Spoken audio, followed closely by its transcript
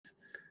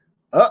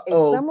A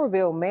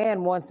Somerville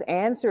man wants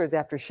answers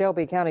after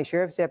Shelby County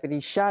Sheriff's deputy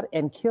shot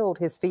and killed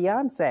his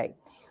fiancee.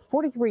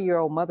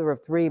 43-year-old mother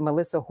of three,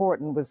 Melissa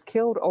Horton, was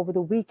killed over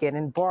the weekend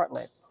in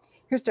Bartlett.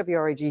 Here's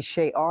WRAG's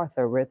Shay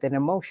Arthur with an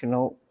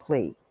emotional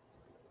plea.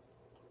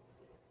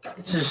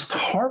 It's just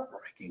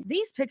heartbreaking.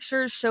 These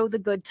pictures show the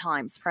good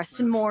times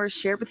Preston Moore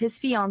shared with his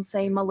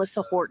fiancee,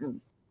 Melissa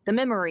Horton. The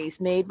memories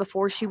made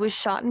before she was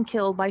shot and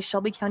killed by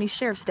Shelby County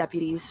Sheriff's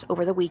deputies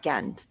over the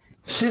weekend.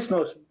 She's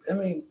most, I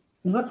mean,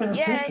 looking at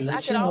pictures, I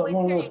she's could always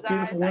one of hear the you most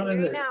guys. beautiful I hear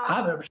women you that now.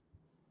 I've ever seen.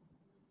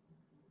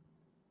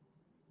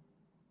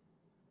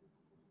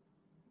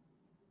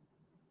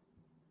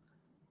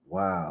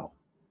 Wow.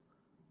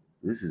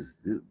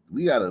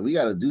 We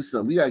gotta do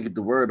something. We gotta get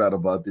the word out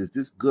about this.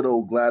 This good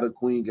old glider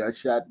queen got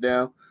shot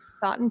down.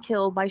 Shot and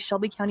killed by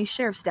Shelby County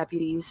Sheriff's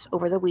deputies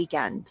over the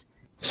weekend.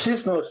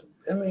 She's most,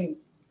 I mean,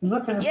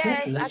 looking at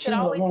pictures, I she's could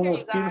always one of hear the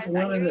you most guys. beautiful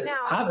I hear women you that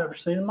now. I've ever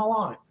seen in my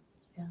life.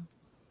 Yeah.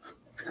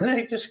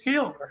 They just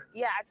killed her.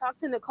 Yeah, I talked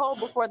to Nicole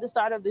before the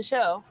start of the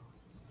show.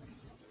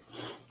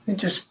 They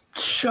just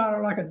shot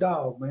her like a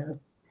dog, man.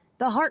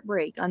 The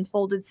heartbreak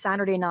unfolded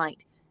Saturday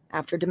night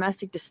after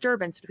domestic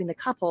disturbance between the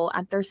couple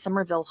at their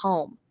Somerville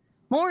home.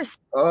 Morris.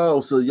 Oh,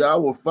 so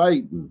y'all were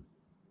fighting.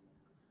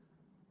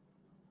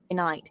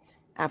 Night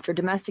after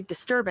domestic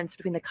disturbance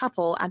between the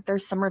couple at their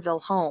Somerville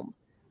home.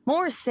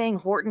 Morris saying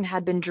Horton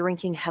had been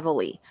drinking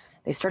heavily.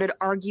 They started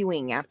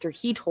arguing after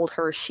he told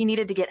her she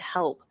needed to get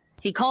help.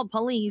 He called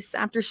police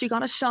after she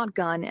got a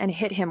shotgun and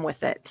hit him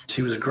with it.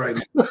 She was a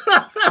great.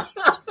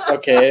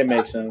 Okay, it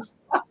makes sense.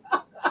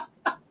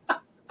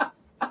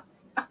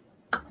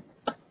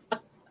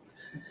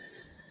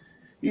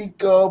 He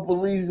called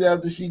police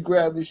after she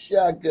grabbed his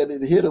shotgun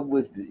and hit him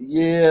with it.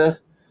 Yeah.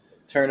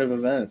 Turn of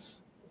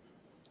events.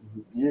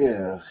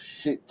 Yeah.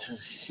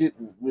 Shit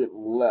went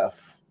left.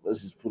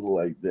 Let's just put it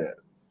like that.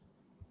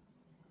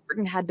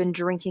 Horton had been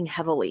drinking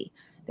heavily.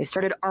 They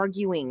started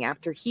arguing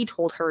after he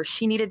told her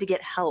she needed to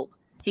get help.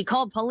 He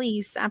called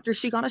police after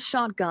she got a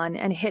shotgun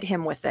and hit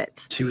him with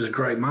it. She was a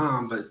great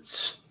mom, but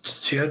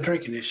she had a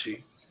drinking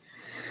issue.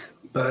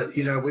 But,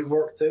 you know, we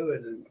worked through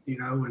it, and, you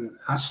know, and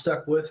I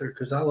stuck with her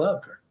because I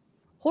loved her.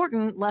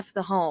 Horton left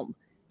the home.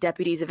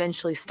 Deputies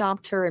eventually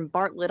stopped her in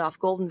Bartlett off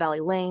Golden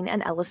Valley Lane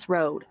and Ellis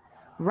Road.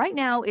 Right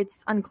now,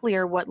 it's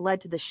unclear what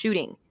led to the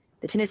shooting.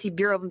 The Tennessee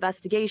Bureau of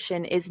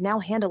Investigation is now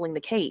handling the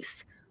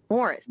case.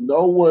 Morris.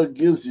 No one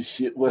gives a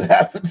shit what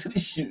happened to the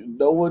shooting.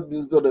 No one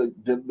is going to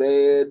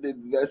demand,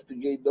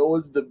 investigate. No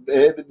one's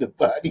demanding the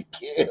body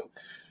cam.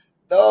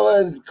 No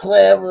one's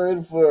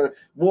clamoring for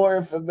more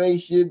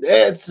information,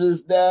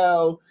 answers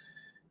now.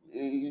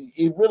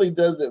 It really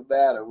doesn't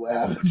matter what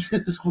happened to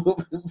this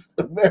woman.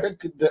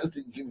 America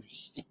doesn't give a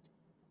shit.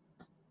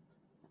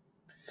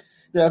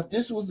 Now, if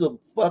this was a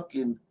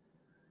fucking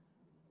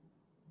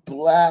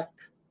black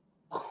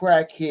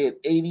crackhead,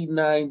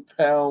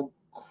 89-pound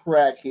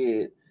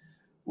crackhead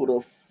with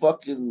a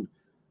fucking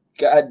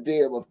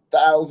goddamn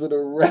 1,000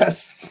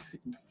 arrests,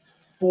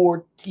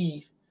 4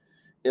 teeth,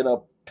 and a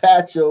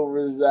patch over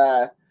his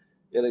eye,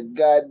 and a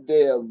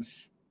goddamn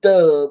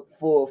stub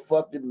for a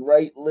fucking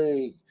right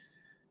leg,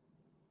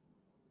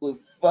 with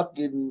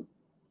fucking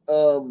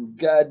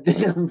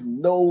goddamn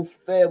no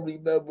family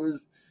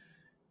members,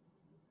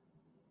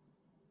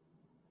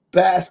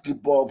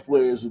 basketball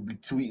players would be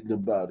tweeting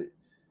about it.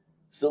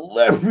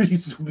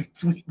 Celebrities would be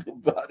tweeting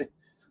about it.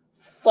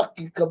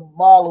 Fucking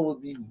Kamala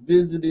would be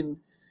visiting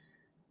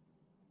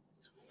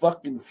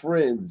fucking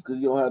friends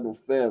because you don't have no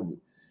family.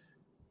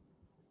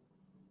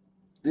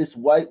 This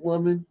white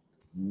woman,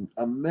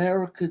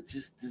 America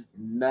just does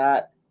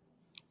not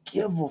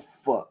give a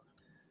fuck.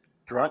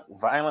 Drunk,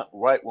 violent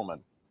white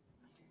woman.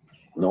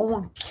 No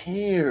one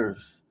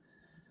cares.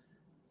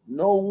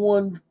 No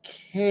one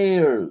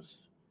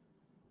cares.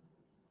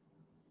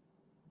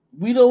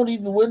 We're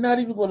not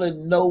even going to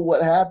know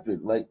what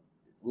happened. Like,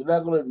 we're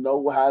not going to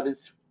know how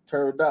this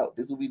turned out.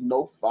 This will be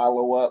no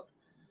follow-up.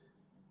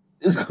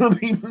 There's going to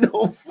be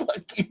no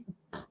fucking...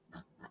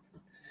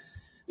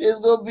 There's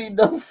going to be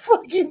no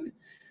fucking...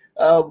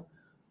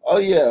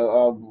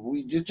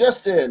 we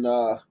just in...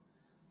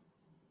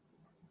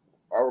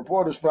 Our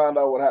reporters found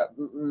out what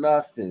happened.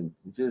 Nothing.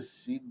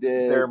 Just she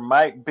dead. There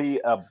might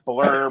be a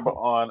blurb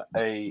on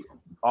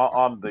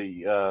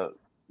the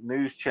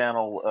news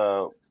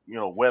channel,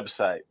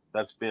 website.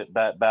 That's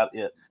about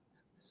it.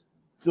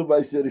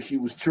 Somebody said if she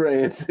was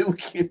trans,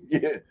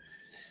 yeah.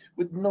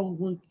 But no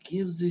one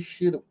gives a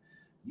shit.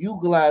 You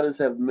gliders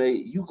have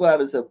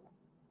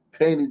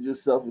painted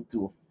yourself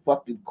into a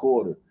fucking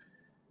corner.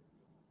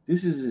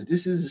 This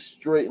is a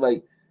straight,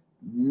 like,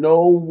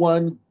 no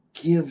one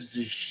gives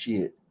a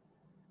shit.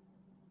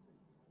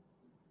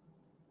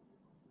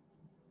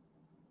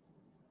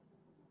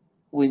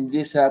 When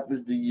this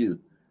happens to you.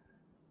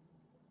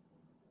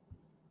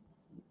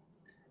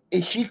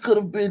 And she could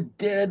have been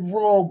dead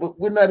wrong, but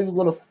we're not even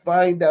going to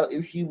find out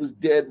if she was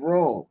dead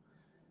wrong.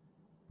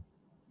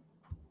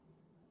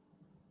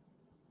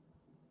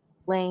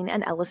 Lane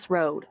and Ellis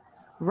Road.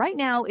 Right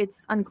now,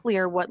 it's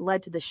unclear what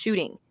led to the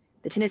shooting.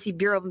 The Tennessee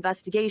Bureau of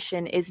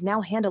Investigation is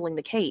now handling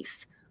the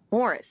case.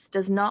 Morris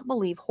does not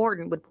believe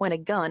Horton would point a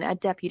gun at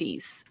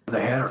deputies.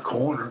 They had her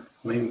cornered.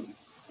 I mean,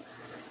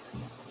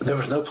 there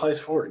was no place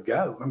for her to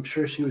go. I'm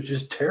sure she was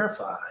just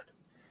terrified.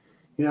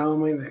 You know, I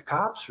mean, the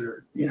cops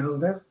are, you know,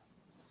 they're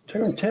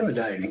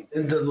intimidating.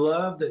 And the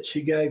love that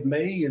she gave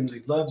me and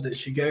the love that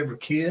she gave her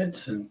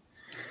kids, and,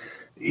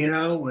 you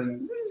know,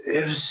 and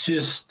it was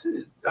just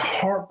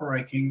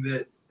heartbreaking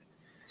that,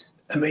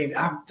 I mean,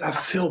 I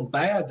feel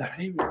bad that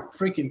I even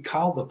freaking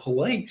called the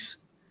police.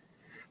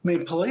 I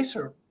mean, police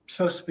are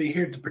supposed to be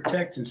here to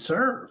protect and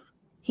serve.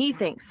 He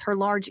thinks her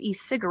large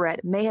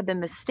e-cigarette may have been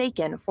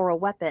mistaken for a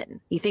weapon.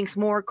 He thinks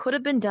more could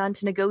have been done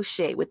to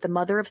negotiate with the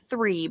mother of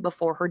 3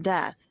 before her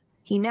death.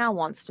 He now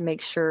wants to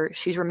make sure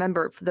she's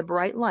remembered for the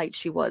bright light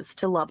she was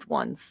to loved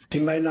ones. She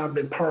may not have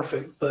been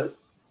perfect, but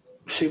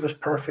she was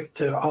perfect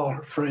to all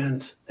her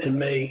friends and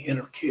me and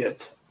her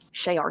kids.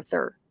 Shay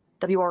Arthur,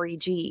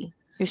 WREG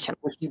News Channel.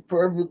 Was she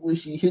perfect when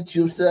she hit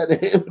you upside the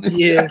head?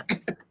 Yeah.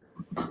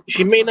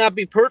 She may not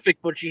be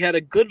perfect, but she had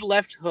a good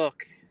left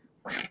hook.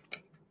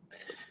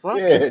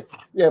 What?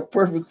 Yeah,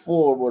 perfect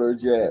form on her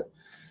jab.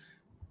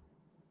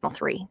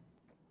 3.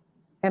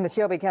 And the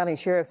Shelby County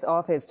Sheriff's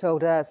Office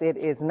told us it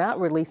is not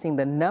releasing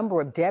the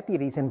number of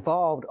deputies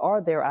involved or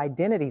their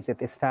identities at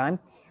this time.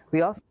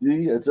 We also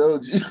See, I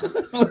told you.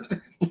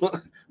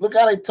 look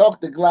how they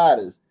talk to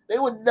gliders. They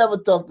would never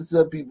talk to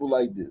some people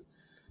like this.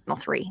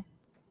 3.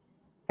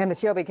 And the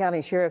Shelby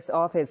County Sheriff's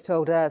Office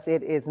told us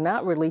it is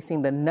not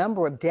releasing the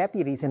number of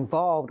deputies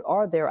involved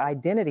or their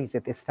identities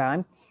at this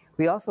time.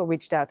 We also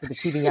reached out to the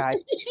TBI.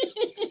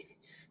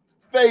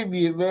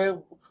 Fabian,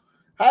 man,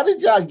 how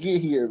did y'all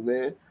get here,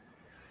 man?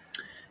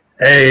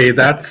 Hey,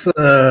 that's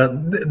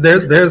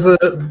there's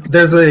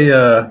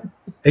a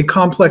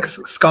complex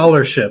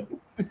scholarship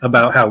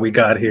about how we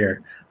got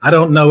here. I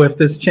don't know if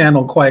this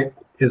channel quite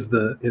is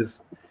the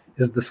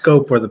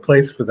scope or the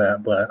place for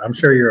that, but I'm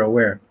sure you're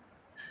aware.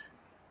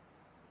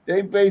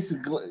 They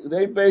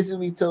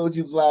basically told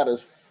you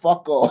gliders,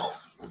 fuck off.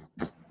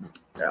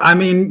 I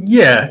mean,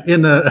 yeah,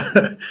 in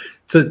a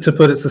to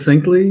put it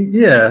succinctly,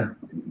 yeah,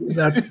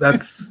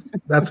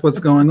 that's what's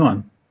going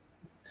on.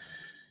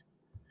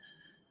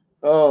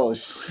 Oh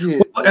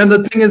shit! And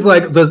the thing is,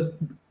 like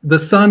the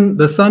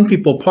Sun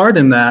people part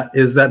in that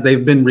is that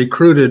they've been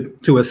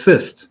recruited to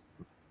assist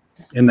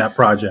in that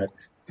project.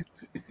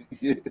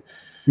 Yeah.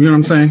 You know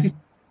what I'm saying?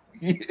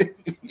 Yeah.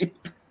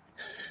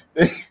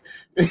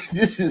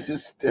 This is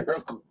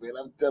hysterical, man.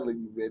 I'm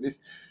telling you, man. This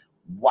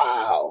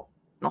wow.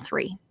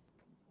 3.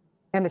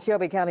 And the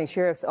Shelby County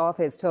Sheriff's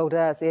Office told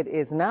us it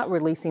is not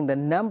releasing the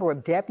number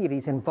of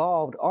deputies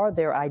involved or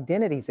their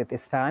identities at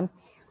this time.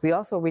 We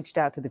also reached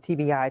out to the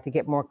TBI to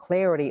get more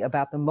clarity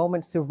about the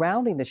moments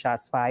surrounding the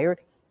shots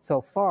fired.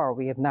 So far,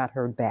 we have not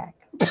heard back.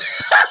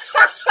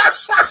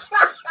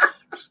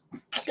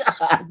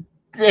 God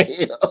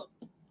damn.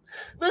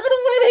 Look at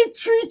the way they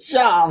treat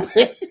y'all,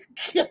 man.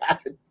 God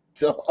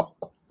dog.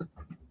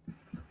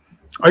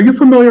 Are you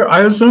familiar?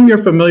 I assume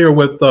you're familiar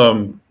with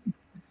do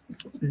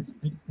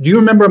you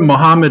remember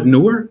Mohammed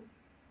Noor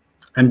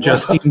and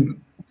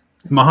Justine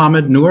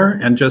Mohammed Noor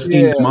and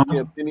Justine?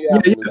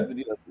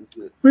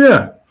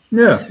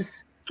 Yeah.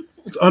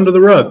 It's under the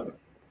rug.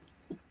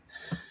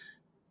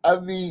 I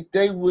mean,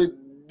 they would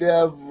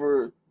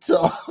never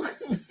talk.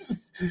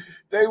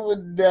 They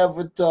would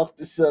never talk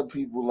to some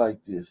people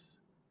like this.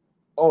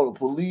 Oh, the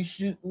police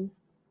shooting?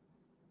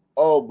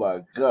 Oh my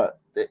God.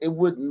 It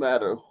wouldn't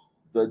matter.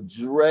 The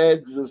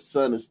dregs of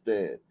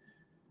Sunistan.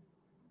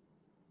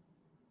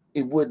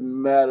 It wouldn't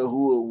matter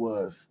who it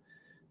was.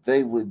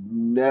 They would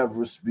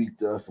never speak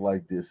to us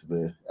like this,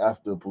 man,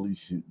 after a police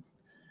shooting.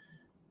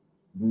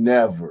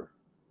 Never.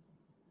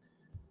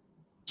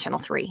 Channel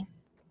 3.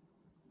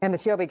 And the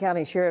Shelby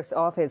County Sheriff's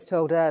Office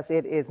told us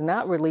it is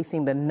not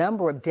releasing the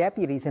number of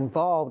deputies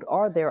involved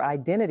or their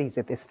identities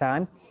at this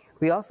time.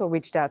 We also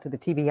reached out to the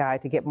TBI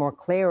to get more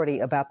clarity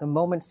about the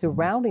moments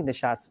surrounding the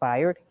shots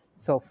fired.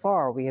 So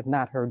far, we have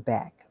not heard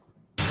back.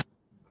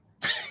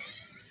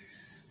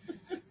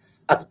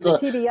 The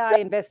TBI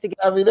investigation.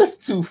 I mean, that's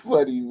too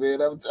funny, man.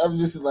 I'm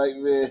just like,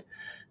 man,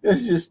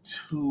 that's just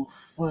too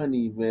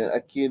funny, man. I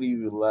can't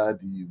even lie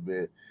to you,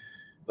 man.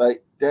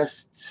 Like,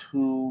 that's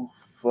too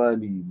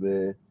funny,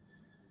 man.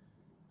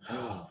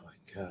 Oh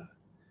my God.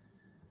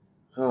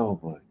 Oh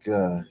my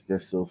God.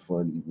 That's so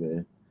funny,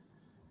 man.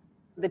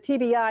 The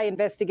TBI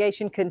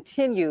investigation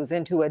continues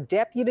into a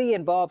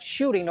deputy-involved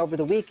shooting over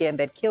the weekend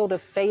that killed a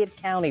Fayette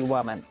County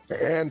woman.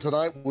 And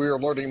tonight we're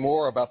learning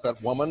more about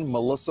that woman,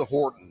 Melissa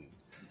Horton.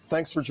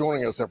 Thanks for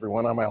joining us,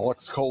 everyone. I'm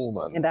Alex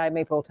Coleman. And I'm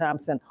April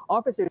Thompson.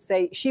 Officers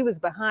say she was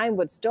behind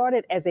what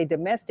started as a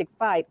domestic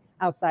fight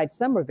outside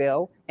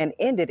Somerville and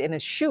ended in a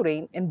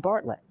shooting in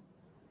Bartlett.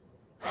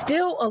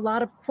 Still a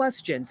lot of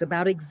questions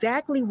about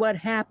exactly what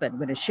happened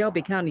when a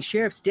Shelby County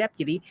Sheriff's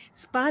deputy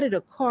spotted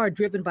a car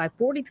driven by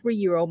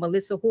 43-year-old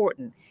Melissa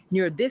Horton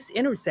near this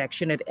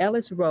intersection at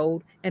Ellis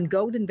Road and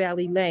Golden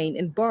Valley Lane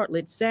in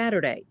Bartlett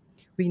Saturday.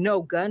 We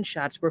know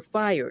gunshots were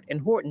fired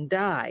and Horton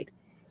died.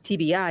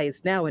 TBI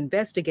is now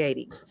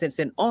investigating since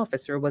an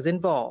officer was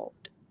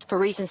involved. For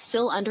reasons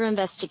still under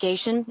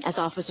investigation, as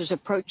officers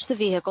approached the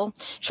vehicle,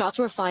 shots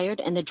were fired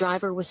and the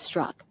driver was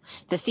struck.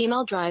 The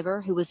female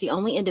driver, who was the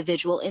only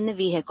individual in the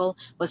vehicle,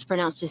 was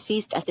pronounced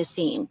deceased at the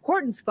scene.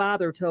 Horton's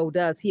father told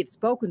us he had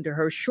spoken to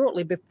her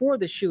shortly before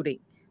the shooting,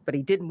 but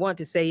he didn't want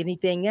to say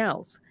anything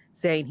else,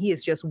 saying he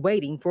is just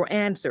waiting for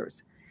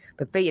answers.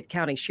 The Fayette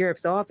County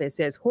Sheriff's Office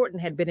says Horton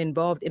had been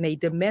involved in a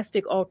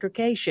domestic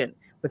altercation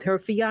with her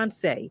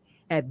fiancé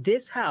at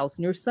this house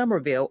near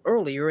Somerville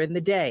earlier in the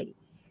day.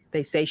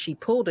 They say she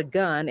pulled a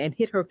gun and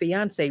hit her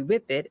fiancé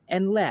with it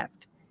and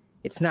left.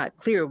 It's not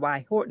clear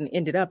why Horton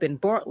ended up in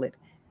Bartlett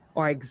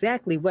or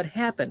exactly what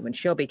happened when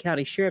Shelby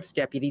County Sheriff's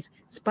deputies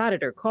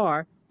spotted her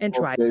car and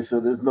tried. Okay, so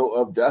there's no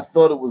update. I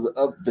thought it was an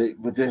update,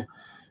 but then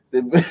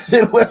they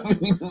don't have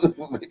any new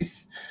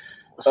information.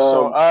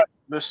 So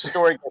this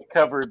story got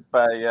covered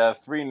by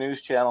 3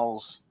 news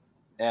channels,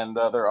 and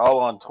they're all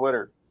on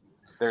Twitter.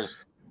 There's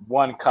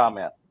one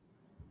comment.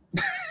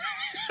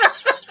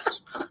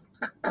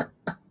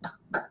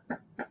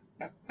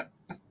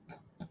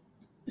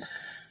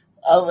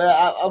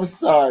 I'm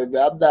sorry,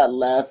 man. I'm not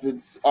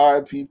laughing.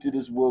 RIP to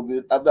this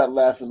woman. I'm not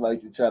laughing like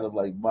to try to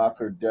like mock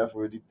her death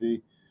or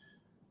anything,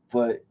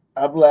 but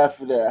I'm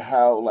laughing at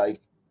how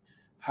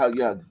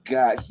y'all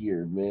got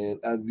here, man.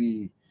 I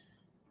mean,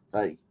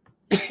 like,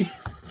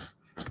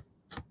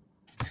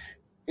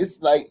 it's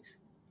like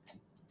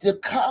the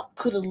cop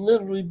could have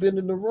literally been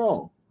in the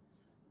wrong.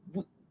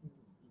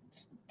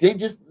 They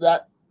just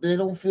not. They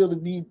don't feel the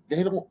need.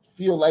 They don't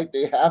feel like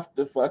they have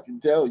to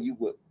fucking tell you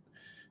what.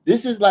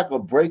 This is like a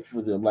break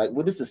for them. Like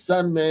when it's a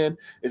son, man,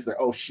 it's like,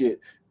 oh shit.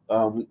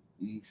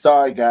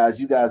 Sorry guys,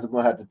 you guys are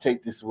gonna have to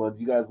take this one.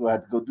 You guys are gonna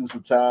have to go do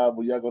some time,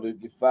 or y'all gonna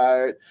get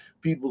fired.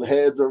 People's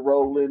heads are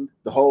rolling.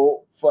 The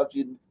whole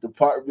fucking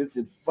department's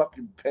in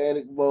fucking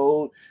panic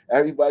mode.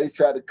 Everybody's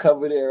trying to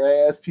cover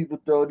their ass. People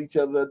throwing each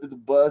other under the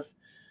bus.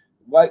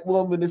 White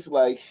woman, it's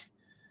like,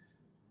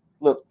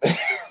 look,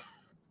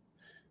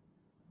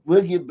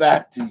 we'll get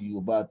back to you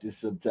about this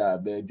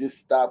sometime, man. Just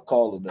stop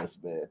calling us,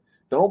 man.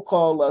 Don't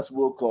call us,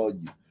 we'll call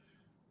you.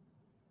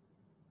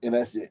 And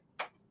that's it.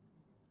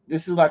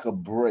 This is like a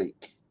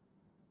break.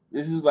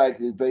 This is like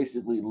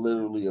basically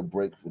literally a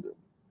break for them.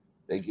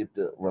 They get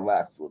to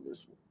relax on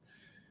this one.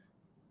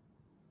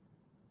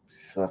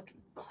 It's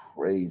fucking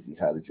crazy.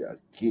 How did y'all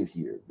get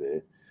here,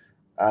 man?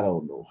 I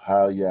don't know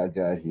how y'all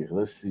got here.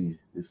 Let's see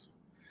this.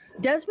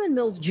 Desmond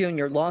Mills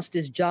Jr. lost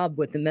his job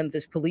with the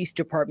Memphis Police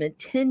Department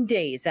 10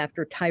 days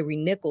after Tyree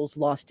Nichols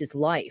lost his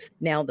life.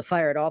 Now the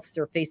fired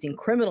officer facing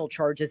criminal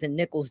charges in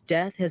Nichols'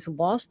 death has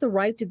lost the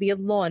right to be a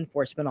law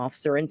enforcement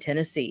officer in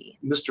Tennessee.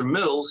 Mr.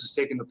 Mills has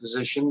taken the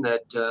position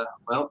that,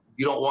 well,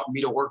 you don't want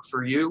me to work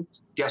for you.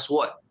 Guess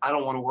what? I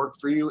don't want to work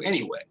for you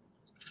anyway.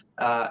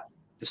 The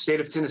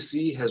state of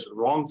Tennessee has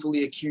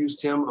wrongfully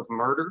accused him of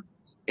murder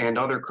and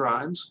other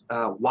crimes.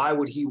 Why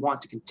would he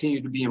want to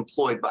continue to be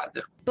employed by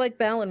them? Blake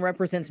Ballin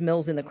represents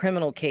Mills in the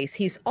criminal case.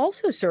 He's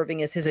also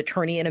serving as his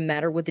attorney in a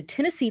matter with the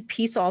Tennessee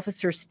Peace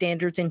Officer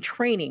Standards and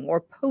Training, or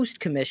POST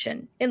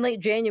Commission. In late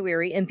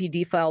January,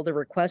 MPD filed a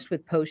request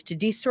with POST to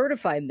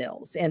decertify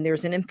Mills, and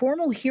there's an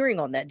informal hearing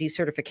on that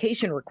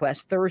decertification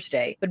request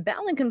Thursday. But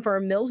Ballin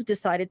confirmed Mills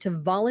decided to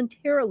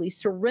voluntarily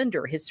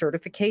surrender his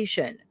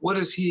certification. What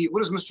does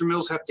Mr.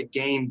 Mills have to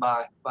gain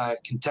by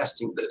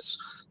contesting this?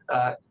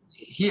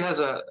 He has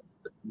a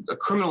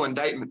criminal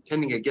indictment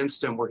pending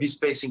against him where he's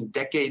facing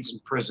decades in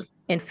prison.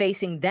 And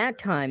facing that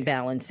time,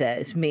 Ballin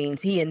says,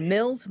 means he and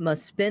Mills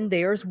must spend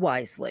theirs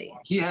wisely.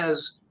 He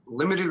has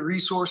limited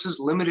resources,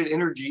 limited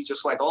energy,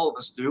 just like all of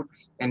us do,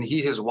 and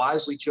he has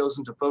wisely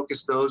chosen to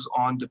focus those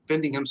on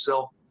defending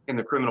himself in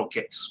the criminal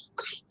case.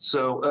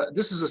 So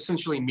this is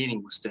essentially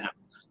meaningless to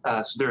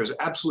him. So there is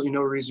absolutely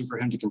no reason for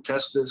him to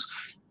contest this.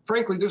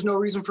 Frankly, there's no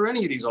reason for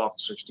any of these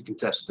officers to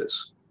contest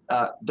this.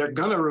 They're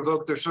going to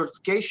revoke their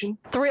certification.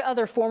 3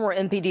 other former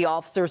MPD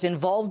officers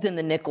involved in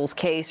the Nichols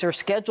case are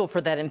scheduled for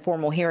that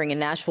informal hearing in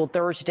Nashville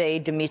Thursday.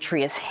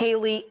 Demetrius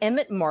Haley,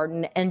 Emmett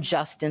Martin, and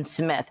Justin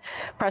Smith.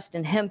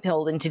 Preston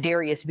Hemphill and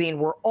Tadarius Bean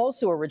were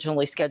also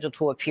originally scheduled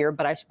to appear,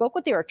 but I spoke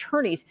with their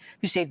attorneys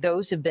who say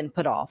those have been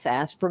put off.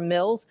 As for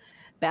Mills,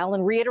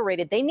 Ballin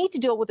reiterated they need to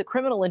deal with the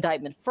criminal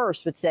indictment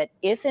first, but said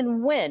if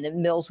and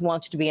when Mills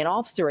wants to be an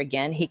officer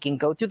again, he can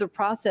go through the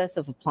process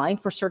of applying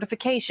for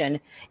certification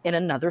in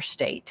another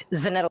state.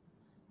 Zanetta.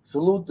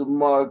 Salute to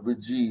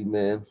Margaret G,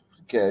 man.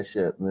 Cash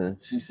App, man.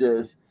 She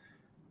says,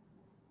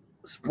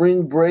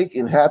 spring break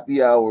and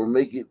happy hour,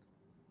 make it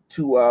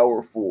to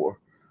hour 4.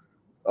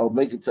 Oh,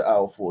 make it to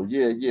hour 4.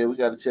 Yeah, we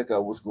got to check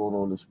out what's going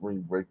on in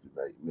spring break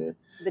tonight, man.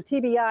 The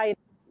TBI,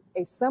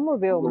 a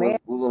Somerville man.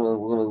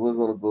 We're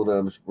gonna go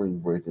down to spring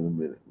break in a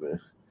minute, man.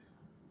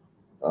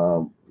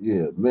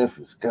 Yeah,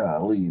 Memphis,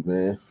 golly,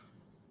 man.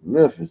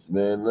 Memphis,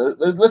 man.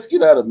 Let's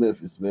get out of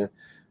Memphis, man.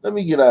 Let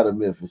me get out of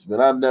Memphis, man.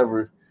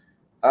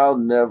 I'll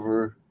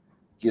never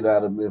get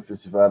out of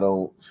Memphis if I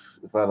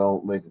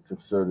don't make a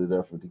concerted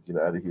effort to get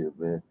out of here,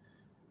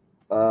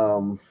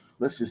 man.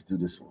 Let's just do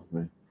this one,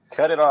 man.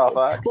 Cut it off.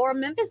 For a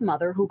Memphis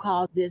mother who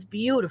called this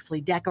beautifully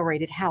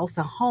decorated house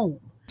a home,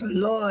 The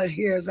Lord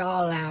hears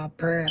all our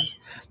prayers.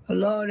 The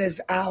Lord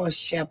is our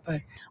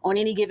shepherd. On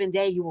any given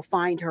day, you will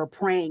find her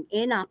praying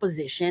in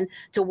opposition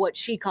to what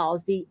she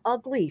calls the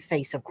ugly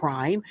face of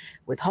crime,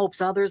 with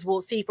hopes others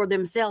will see for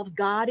themselves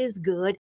God is good